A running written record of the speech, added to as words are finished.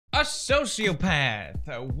A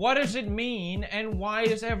sociopath. What does it mean and why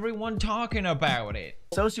is everyone talking about it?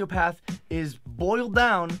 Sociopath is boiled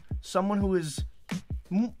down someone who is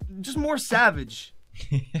just more savage.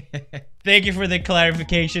 Thank you for the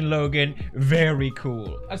clarification, Logan. Very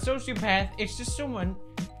cool. A sociopath is just someone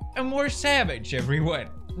more savage, everyone.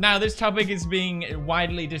 Now, this topic is being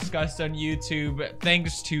widely discussed on YouTube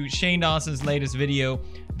thanks to Shane Dawson's latest video,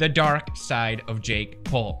 The Dark Side of Jake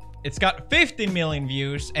Paul. It's got 50 million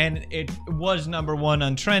views and it was #1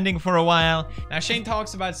 on trending for a while. Now, Shane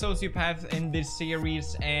talks about sociopaths in this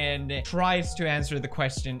series and tries to answer the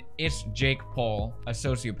question, is Jake Paul a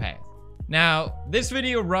sociopath? Now, this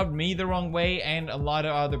video rubbed me the wrong way and a lot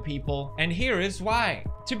of other people, and here is why.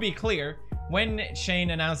 To be clear, when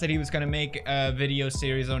Shane announced that he was going to make a video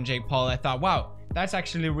series on Jake Paul, I thought, wow, that's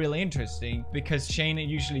actually really interesting, because Shane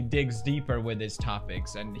usually digs deeper with his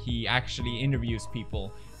topics and he actually interviews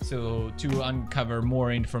people to uncover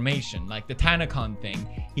more information. Like the TanaCon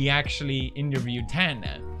thing, he actually interviewed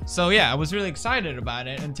Tana. So yeah, I was really excited about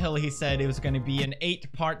it until he said it was going to be an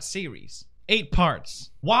 8-part series. 8 parts.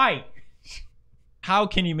 Why? How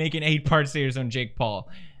can you make an 8-part series on Jake Paul?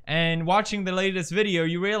 And watching the latest video,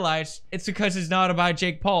 you realize it's because it's not about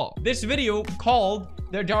Jake Paul. This video, called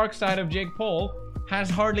The Dark Side of Jake Paul, has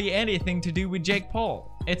hardly anything to do with Jake Paul.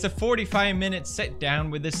 It's a 45-minute sit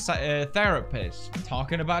down with this therapist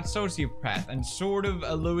talking about sociopath and sort of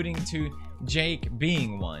alluding to Jake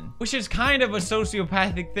being one, which is kind of a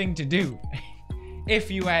sociopathic thing to do.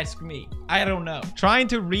 If you ask me. I don't know. Trying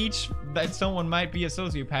to reach that someone might be a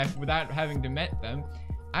sociopath without having to met them,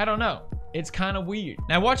 I don't know. It's kind of weird.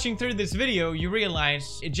 Now, watching through this video, you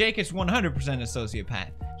realize Jake is 100% a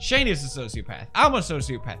sociopath. Shane is a sociopath. I'm a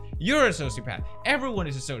sociopath. You're a sociopath. Everyone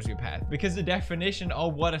is a sociopath, because the definition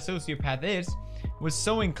of what a sociopath is was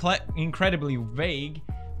so incredibly vague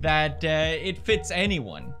that it fits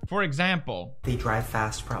anyone. For example, they drive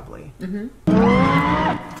fast, probably.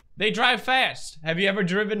 They drive fast. Have you ever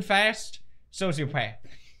driven fast? Sociopath.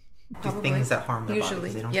 Do things that harm their body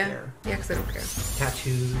because they don't care. Yeah, because they don't care.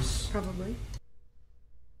 Tattoos. Probably.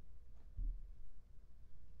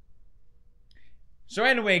 So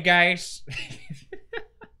anyway, guys,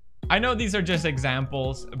 I know these are just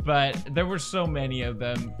examples, but there were so many of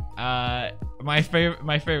them. My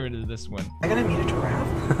favorite is this one. I'm gonna meet a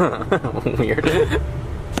giraffe. Weird.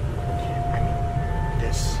 I mean,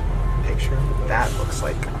 this picture, that looks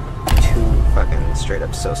like 2 fucking straight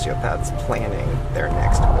up sociopaths planning their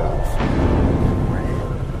next move.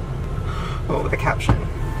 Oh, the caption.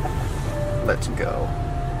 Let's go.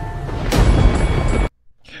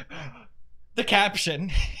 The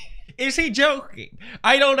caption. Is he joking?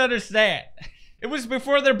 I don't understand. It was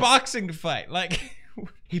before their boxing fight. Like,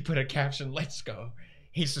 he put a caption, let's go.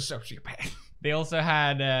 He's a sociopath. They also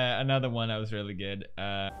had another one that was really good.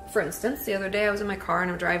 For instance, the other day I was in my car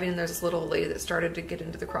and I'm driving and there's this little lady that started to get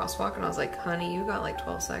into the crosswalk and I was like, honey, you got like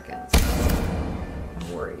 12 seconds.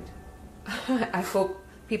 I'm worried. I hope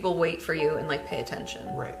people wait for you and like pay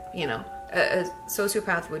attention. Right. You know, a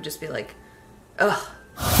sociopath would just be like, ugh.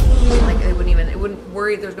 Like it wouldn't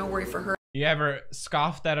worry, there's no worry for her. You ever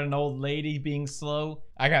scoffed at an old lady being slow?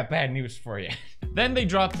 I got bad news for you. Then they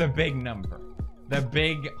dropped the big number. The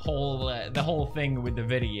big whole, the whole thing with the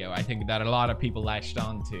video, I think that a lot of people latched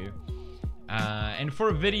onto. And for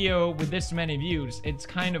a video with this many views, it's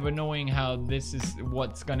kind of annoying how this is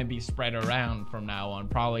what's gonna be spread around from now on,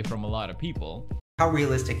 probably from a lot of people. How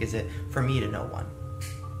realistic is it for me to know one?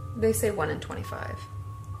 They say 1 in 25.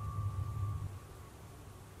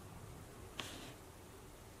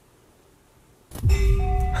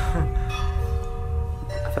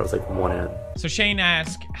 I thought it was like 1 in. So Shane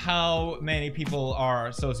asked how many people are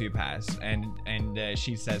sociopaths, and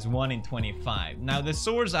she says 1 in 25. Now, the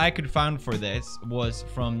source I could find for this was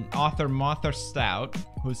from author Martha Stout,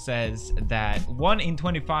 who says that 1 in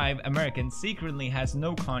 25 Americans secretly has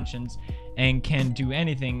no conscience and can do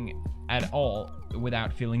anything at all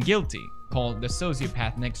without feeling guilty, called The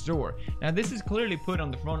Sociopath Next Door. Now, this is clearly put on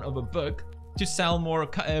the front of a book to sell more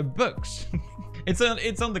books. It's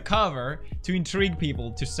on the cover to intrigue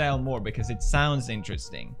people to sell more because it sounds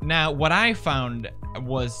interesting. Now, what I found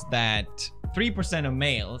was that 3% of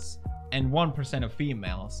males and 1% of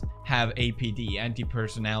females have APD,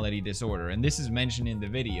 anti-personality disorder, and this is mentioned in the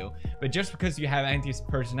video. But just because you have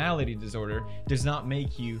anti-personality disorder does not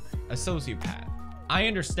make you a sociopath. I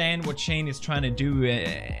understand what Shane is trying to do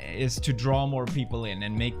is to draw more people in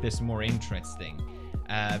and make this more interesting.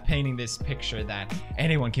 painting this picture that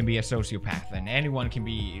anyone can be a sociopath and anyone can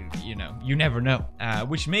be, you know, you never know,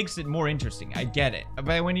 which makes it more interesting. I get it.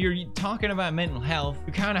 But when you're talking about mental health,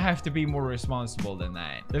 you kind of have to be more responsible than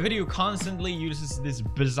that. The video constantly uses this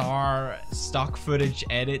bizarre stock footage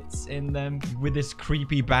edits in them with this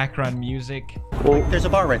creepy background music. Well, there's a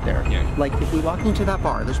bar right there. Yeah. Like, if we walk into that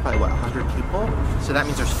bar, there's probably, what, 100 people? So that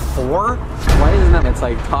means there's 4? Why isn't that it's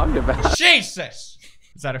like talked about? Jesus!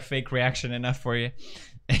 Is that a fake reaction enough for you?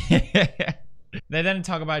 They then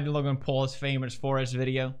talk about Logan Paul's famous Forest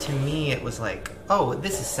video. To me, it was like, oh,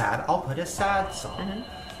 this is sad. I'll put a sad song.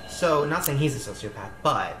 So, not saying he's a sociopath,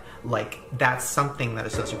 but, like, that's something that a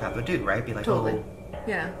sociopath would do, right? Be like, Totally. oh.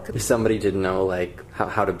 Yeah. If somebody didn't know like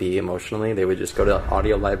how to be emotionally, they would just go to the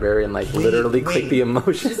audio library and like literally click the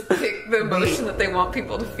emotions. Just pick the emotion that they want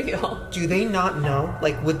people to feel. Do they not know?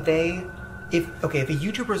 Like, would they... If a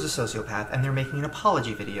YouTuber is a sociopath and they're making an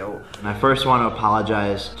apology video... I first want to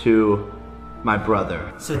apologize to my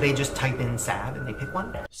brother. So they just type in sad and they pick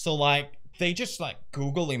one? So, like, they just, like,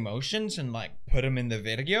 Google emotions and, like, put them in the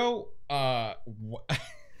video?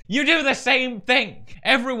 You do the same thing.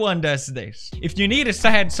 Everyone does this. If you need a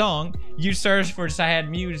sad song, you search for sad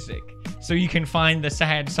music so you can find the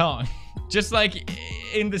sad song. Just like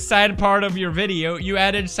in the sad part of your video, you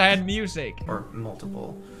added sad music. Or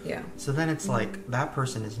multiple. Yeah. So then it's like, that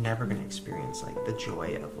person is never going to experience, like, the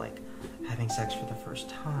joy of, like, having sex for the first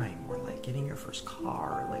time, or, like, getting your first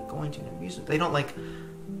car, or, like, going to an amusement. They don't, like...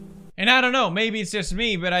 And I don't know, maybe it's just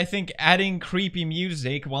me, but I think adding creepy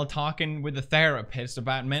music while talking with a therapist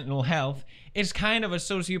about mental health is kind of a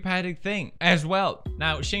sociopathic thing as well.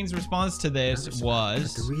 Now, Shane's response to this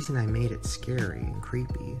was... But the reason I made it scary and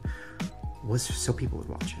creepy was so people would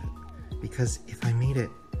watch it. Because if I made it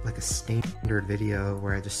like a standard video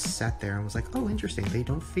where I just sat there and was like, oh, interesting, they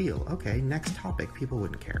don't feel. Okay, next topic, people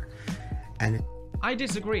wouldn't care. And I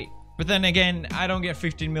disagree. But then again, I don't get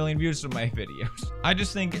 15 million views on my videos. I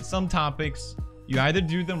just think some topics, you either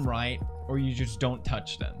do them right or you just don't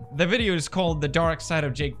touch them. The video is called The Dark Side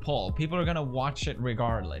of Jake Paul. People are gonna watch it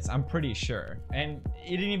regardless, I'm pretty sure. And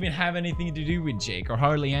it didn't even have anything to do with Jake, or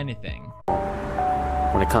hardly anything.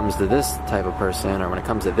 When it comes to this type of person, or when it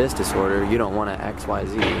comes to this disorder, you don't want to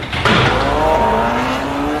XYZ.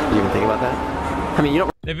 You even think about that? I mean, you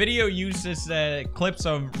don't. The video uses clips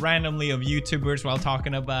randomly of YouTubers while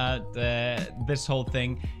talking about this whole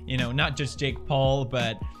thing. You know, not just Jake Paul,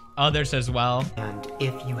 but others as well. And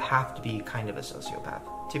if you have to be kind of a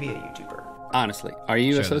sociopath to be a YouTuber. Honestly, are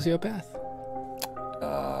you a Sure. sociopath?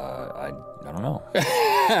 I don't know.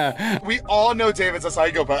 We all know David's a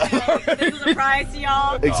psychopath. This is a surprise to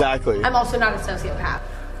y'all. Exactly. I'm also not a sociopath.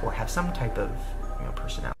 Or have some type of,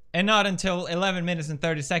 personality. And not until 11 minutes and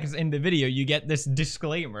 30 seconds in the video, you get this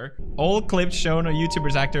disclaimer. All clips shown on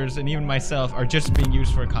YouTubers, actors, and even myself are just being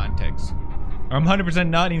used for context. I'm 100%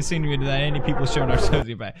 not insinuating that any people shown are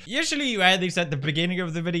sociopath. Usually you add these at the beginning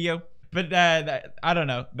of the video, but I don't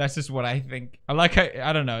know. That's just what I think.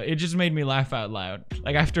 I don't know. It just made me laugh out loud.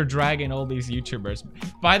 Like after dragging all these YouTubers.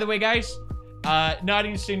 By the way, guys, not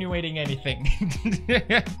insinuating anything.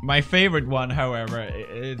 My favorite one, however,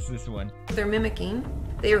 is this one. They're mimicking.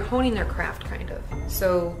 They are honing their craft, kind of.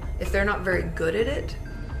 So if they're not very good at it,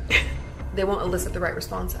 they won't elicit the right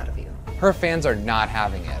response out of you. Her fans are not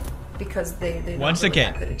having it. Because they Once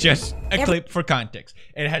again, just a clip for context.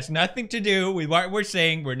 It has nothing to do with what we're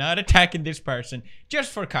saying. We're not attacking this person.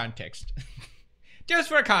 Just for context. Just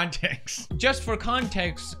for context. Just for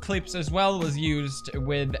context, clips as well was used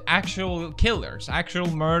with actual killers, actual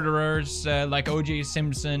murderers like O.J.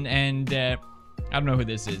 Simpson and I don't know who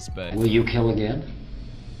this is, but... Will you kill again?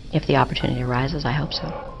 If the opportunity arises, I hope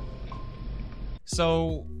so.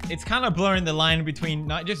 So it's kind of blurring the line between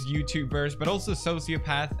not just YouTubers, but also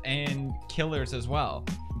sociopath and killers as well.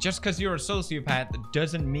 Just because you're a sociopath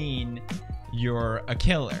doesn't mean you're a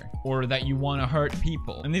killer or that you want to hurt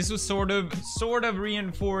people. And this was sort of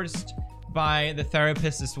reinforced by the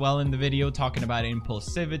therapist as well in the video, talking about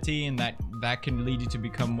impulsivity and that can lead you to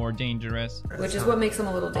become more dangerous. Which is what makes them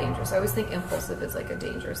a little dangerous. I always think impulsive is like a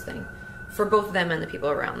dangerous thing for both them and the people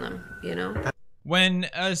around them, you know? When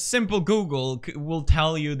a simple Google will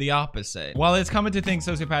tell you the opposite. While it's common to think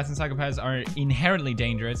sociopaths and psychopaths are inherently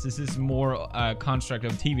dangerous, this is more a construct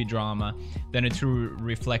of TV drama than a true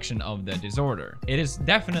reflection of the disorder. It is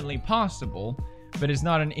definitely possible, but it's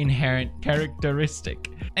not an inherent characteristic.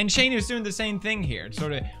 And Shane is doing the same thing here,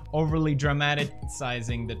 sort of overly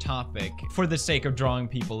dramatizing the topic for the sake of drawing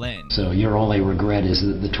people in. So your only regret is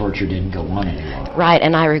that the torture didn't go on any longer. Right,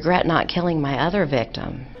 and I regret not killing my other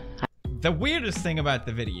victim. The weirdest thing about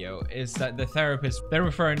the video is that the therapist, they're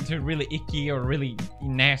referring to really icky or really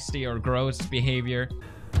nasty or gross behavior.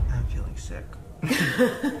 I'm feeling sick.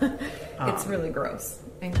 It's really gross.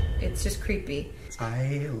 And it's just creepy.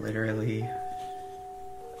 I literally...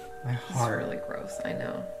 My heart. It's really gross, I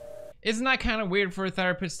know. Isn't that kind of weird for a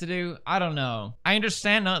therapist to do? I don't know. I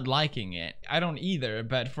understand not liking it. I don't either,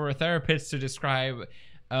 but for a therapist to describe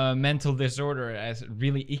a mental disorder as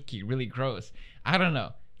really icky, really gross, I don't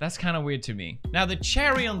know. That's kind of weird to me. Now, the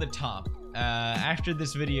cherry on the top, after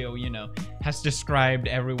this video, you know, has described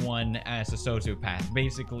everyone as a sociopath.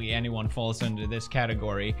 Basically, anyone falls under this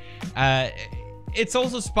category. It's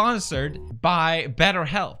also sponsored by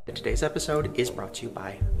BetterHelp. Today's episode is brought to you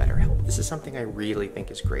by BetterHelp. This is something I really think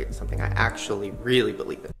is great and something I actually really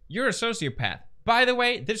believe in. You're a sociopath. By the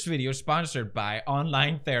way, this video is sponsored by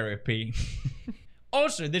online therapy.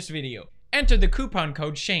 Also, this video, enter the coupon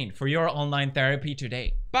code Shane for your online therapy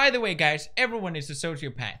today. By the way, guys, everyone is a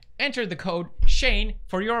sociopath. Enter the code Shane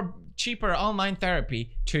for your cheaper online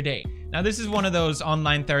therapy today. Now, this is one of those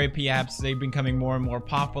online therapy apps. They've been becoming more and more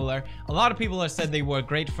popular. A lot of people have said they work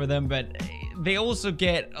great for them, but they also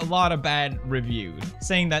get a lot of bad reviews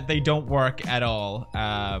saying that they don't work at all.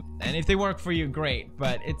 And if they work for you, great,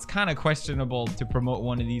 but it's kind of questionable to promote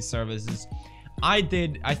one of these services. I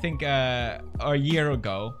did, I think, a year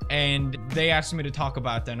ago, and they asked me to talk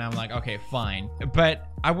about that, and I'm like, okay, fine. But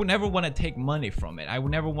I would never want to take money from it. I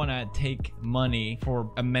would never want to take money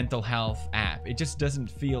for a mental health app. It just doesn't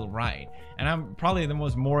feel right. And I'm probably the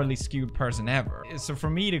most morally skewed person ever. So for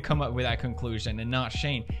me to come up with that conclusion and not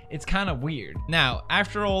Shane, it's kind of weird. Now,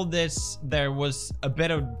 after all this, there was a bit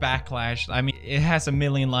of backlash. I mean, it has 1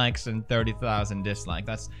 million likes and 30,000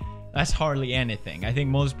 dislikes. That's hardly anything. I think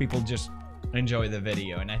most people just enjoy the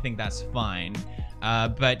video, and I think that's fine.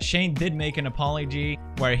 But Shane did make an apology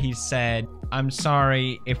where he said, "I'm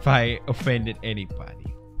sorry if I offended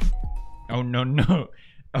anybody." Oh no no.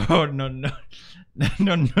 Oh no no.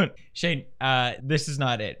 No. Shane, this is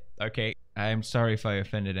not it, okay? I'm sorry if I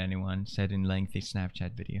offended anyone, said in lengthy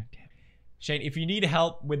Snapchat video. Damn. Shane, if you need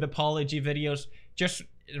help with apology videos, just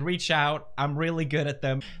reach out. I'm really good at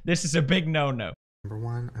them. This is a big no-no. Number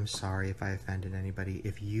one, I'm sorry if I offended anybody.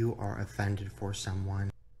 If you are offended for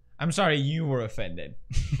someone, I'm sorry you were offended.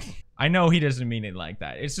 I know he doesn't mean it like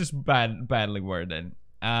that. It's just badly worded.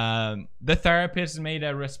 The therapist made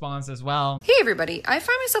a response as well. Hey everybody, I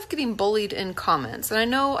find myself getting bullied in comments, and I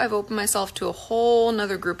know I've opened myself to a whole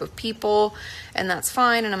nother group of people, and that's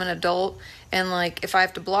fine, and I'm an adult, and like, if I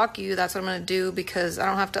have to block you, that's what I'm gonna do, because I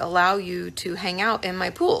don't have to allow you to hang out in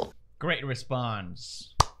my pool. Great response.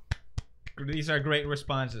 These are great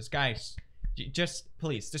responses. Guys,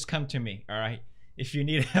 please, just come to me, all right? If you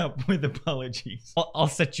need help with apologies, I'll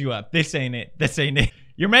set you up. This ain't it. This ain't it.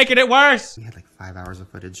 You're making it worse. We had like 5 hours of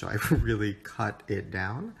footage, so I really cut it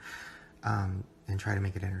down and try to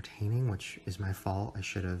make it entertaining, which is my fault. I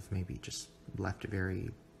should have maybe just left it very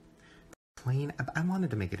plain. I wanted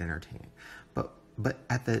to make it entertaining, but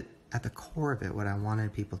at the core of it, what I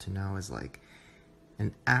wanted people to know is like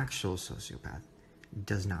an actual sociopath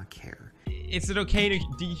does not care. Is it okay to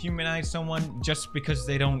dehumanize someone just because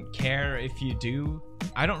they don't care if you do?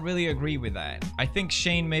 I don't really agree with that. I think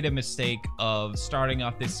Shane made a mistake of starting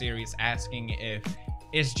off this series asking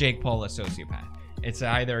is Jake Paul a sociopath? It's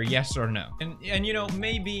either yes or no. And you know,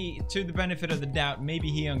 maybe to the benefit of the doubt, maybe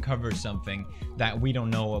he uncovers something that we don't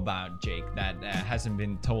know about Jake that hasn't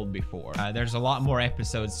been told before. There's a lot more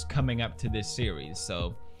episodes coming up to this series,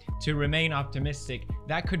 so to remain optimistic,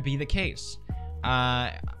 that could be the case.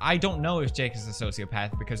 I don't know if Jake is a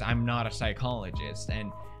sociopath because I'm not a psychologist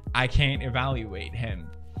and I can't evaluate him.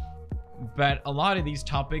 But a lot of these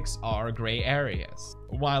topics are gray areas.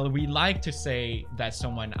 While we like to say that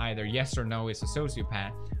someone either yes or no is a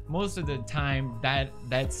sociopath, most of the time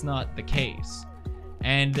that's not the case.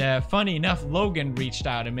 And funny enough, Logan reached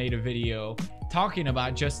out and made a video talking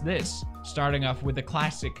about just this, starting off with the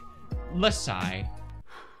classic Lasai.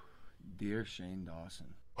 Dear Shane Dawson.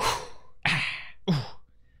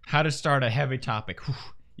 How to start a heavy topic.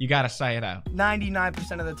 You gotta say it out.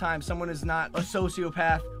 99% of the time, someone is not a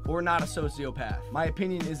sociopath or not a sociopath. My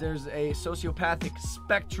opinion is there's a sociopathic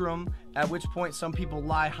spectrum, at which point some people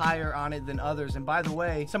lie higher on it than others. And by the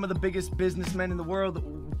way, some of the biggest businessmen in the world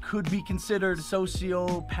could be considered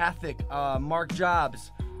sociopathic. Mark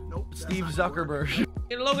Jobs. Nope. Steve Zuckerberg.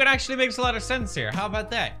 Logan actually makes a lot of sense here. How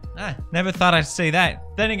about that? Never thought I'd say that.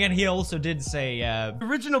 Then again, he also did say, The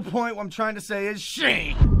original point what I'm trying to say is,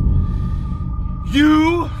 Shane,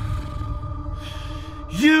 you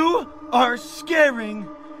are scaring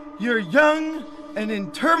your young and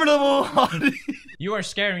interminable audience. You are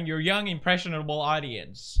scaring your young, impressionable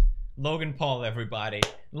audience. Logan Paul, everybody.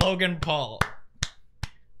 Logan Paul.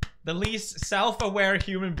 The least self-aware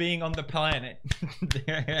human being on the planet.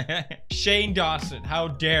 Shane Dawson, how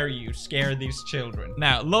dare you scare these children.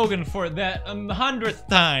 Now, Logan, for the 100th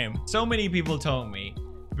time, so many people told me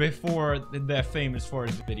before the famous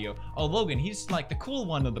Forrest video, oh, Logan, he's like the cool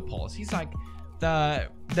one of the polls. He's like the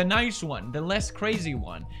nice one, the less crazy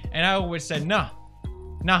one. And I always said, nah,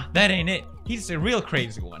 that ain't it. He's a real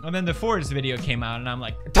crazy one. And then the Forrest video came out and I'm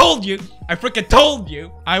like, I told you! I freaking told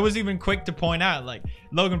you! I was even quick to point out, like,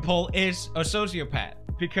 Logan Paul is a sociopath.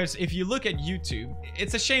 Because if you look at YouTube,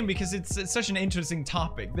 it's a shame because it's such an interesting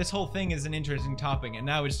topic. This whole thing is an interesting topic and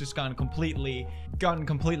now it's just gotten completely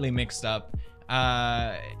mixed up.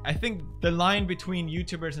 I think the line between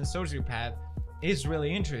YouTubers and sociopath is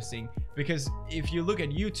really interesting because if you look at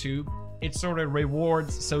YouTube, it sort of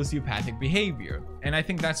rewards sociopathic behavior. And I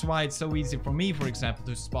think that's why it's so easy for me, for example,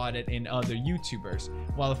 to spot it in other YouTubers.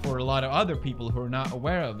 While for a lot of other people who are not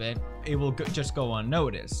aware of it, it will just go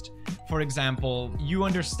unnoticed. For example, you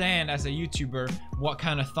understand as a YouTuber what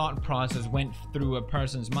kind of thought process went through a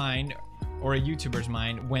person's mind or a YouTuber's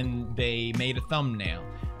mind when they made a thumbnail.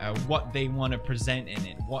 What they want to present in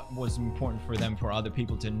it, what was important for them for other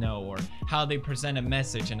people to know, or how they present a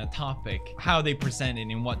message and a topic, how they present it,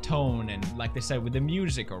 in what tone, and like they said with the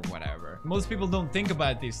music or whatever. Most people don't think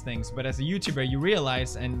about these things, but as a YouTuber you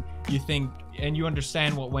realize and you think and you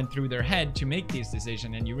understand what went through their head to make these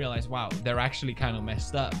decisions, and you realize, wow, they're actually kind of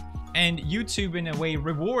messed up. And YouTube in a way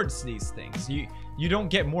rewards these things. You don't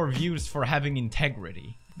get more views for having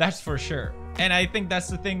integrity. That's for sure. And I think that's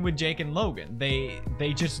the thing with Jake and Logan.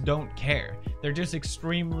 They just don't care. They're just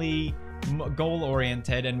extremely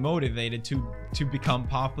goal-oriented and motivated to become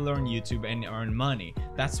popular on YouTube and earn money.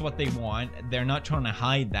 That's what they want. They're not trying to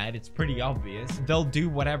hide that. It's pretty obvious. They'll do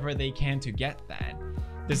whatever they can to get that.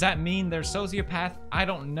 Does that mean they're sociopath? I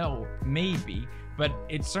don't know. Maybe. But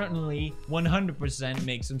it certainly 100%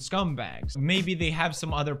 makes them scumbags. Maybe they have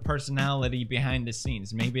some other personality behind the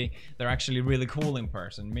scenes. Maybe they're actually really cool in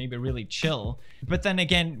person. Maybe really chill. But then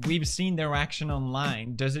again, we've seen their action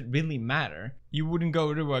online. Does it really matter? You wouldn't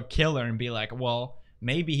go to a killer and be like, well,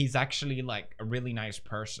 maybe he's actually like a really nice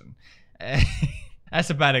person. That's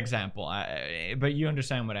a bad example, but you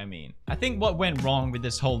understand what I mean. I think what went wrong with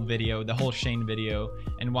this whole video, the whole Shane video,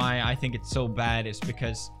 and why I think it's so bad is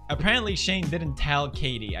because apparently Shane didn't tell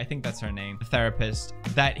Katie, I think that's her name, the therapist,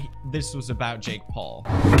 that this was about Jake Paul.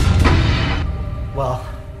 Well,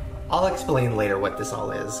 I'll explain later what this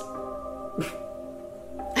all is.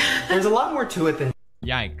 There's a lot more to it than...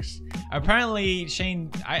 Yikes. Apparently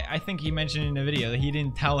Shane, I think he mentioned in the video that he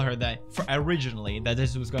didn't tell her that originally that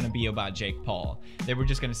this was going to be about Jake Paul. They were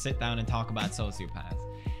just going to sit down and talk about sociopaths.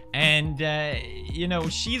 And you know,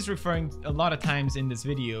 she's referring a lot of times in this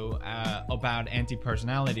video about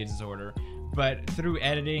anti-personality disorder, but through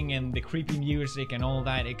editing and the creepy music and all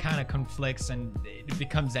that, it kind of conflicts and it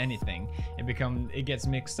becomes anything. It gets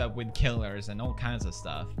mixed up with killers and all kinds of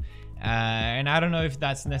stuff. And I don't know if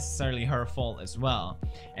that's necessarily her fault as well.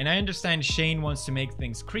 And I understand Shane wants to make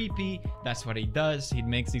things creepy. That's what he does. He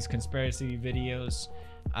makes these conspiracy videos.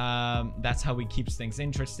 That's how he keeps things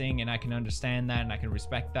interesting, and I can understand that and I can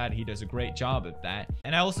respect that. He does a great job at that.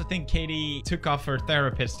 And I also think Katie took off her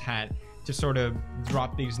therapist hat to sort of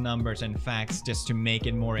drop these numbers and facts just to make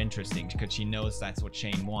it more interesting, because she knows that's what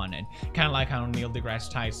Shane wanted. Kind of like how Neil deGrasse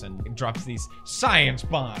Tyson drops these science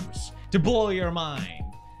bombs to blow your mind.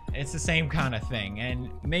 It's the same kind of thing,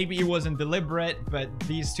 and maybe it wasn't deliberate, but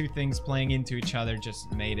these two things playing into each other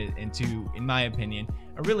just made it into, in my opinion,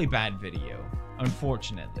 a really bad video,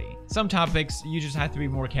 unfortunately. Some topics, you just have to be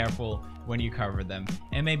more careful when you cover them,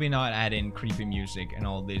 and maybe not add in creepy music and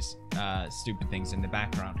all these stupid things in the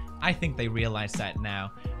background. I think they realize that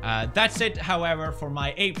now. That's it, however, for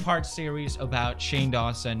my 8-part series about Shane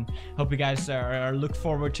Dawson. Hope you guys look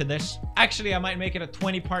forward to this. Actually, I might make it a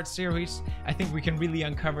 20-part series. I think we can really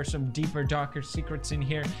uncover some deeper, darker secrets in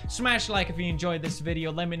here. Smash like if you enjoyed this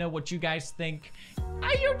video. Let me know what you guys think.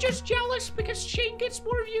 Are you just jealous because Shane gets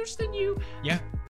more views than you? Yeah,